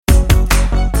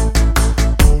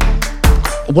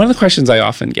one of the questions I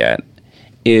often get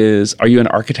is, are you an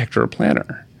architect or a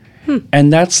planner?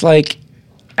 And that's like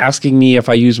asking me if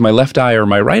I use my left eye or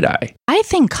my right eye. I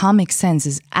think Comic Sans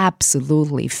is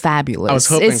absolutely fabulous. I was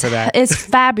hoping for that. It's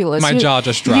fabulous. My jaw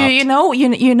just dropped. You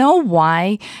know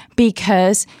why?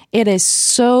 Because it is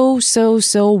so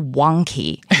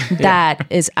wonky that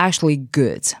is actually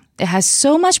good. It has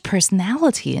so much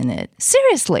personality in it.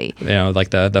 Seriously. You know,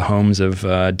 like the homes of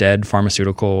dead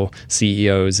pharmaceutical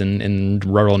CEOs in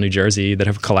rural New Jersey that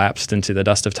have collapsed into the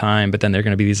dust of time, but then there are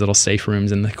going to be these little safe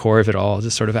rooms in the core of it all,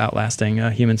 just sort of outlasting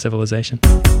human civilization.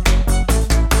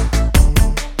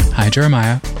 Hi,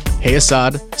 Jeremiah. Hey,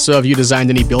 Assad. So have you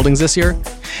designed any buildings this year?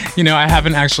 You know, I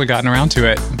haven't actually gotten around to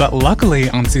it, but luckily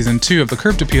on season 2 of The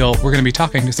Curved Appeal, we're going to be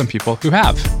talking to some people who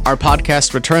have. Our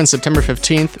podcast returns September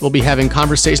 15th. We'll be having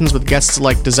conversations with guests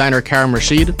like designer Karim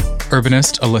Rashid,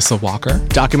 Urbanist Alyssa Walker,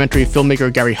 documentary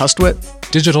filmmaker Gary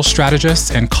Hustwit, digital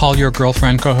strategist and Call Your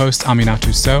Girlfriend co-host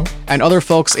Aminatou Sow, and other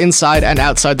folks inside and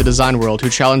outside the design world who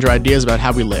challenge our ideas about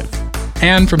how we live.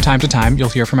 And from time to time, you'll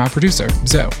hear from our producer,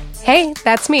 Zoe. Hey,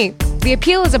 that's me. The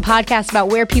Appeal is a podcast about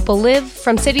where people live,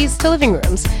 from cities to living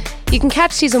rooms. You can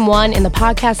catch season 1 in the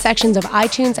podcast sections of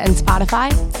iTunes and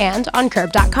Spotify and on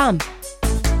Curb.com.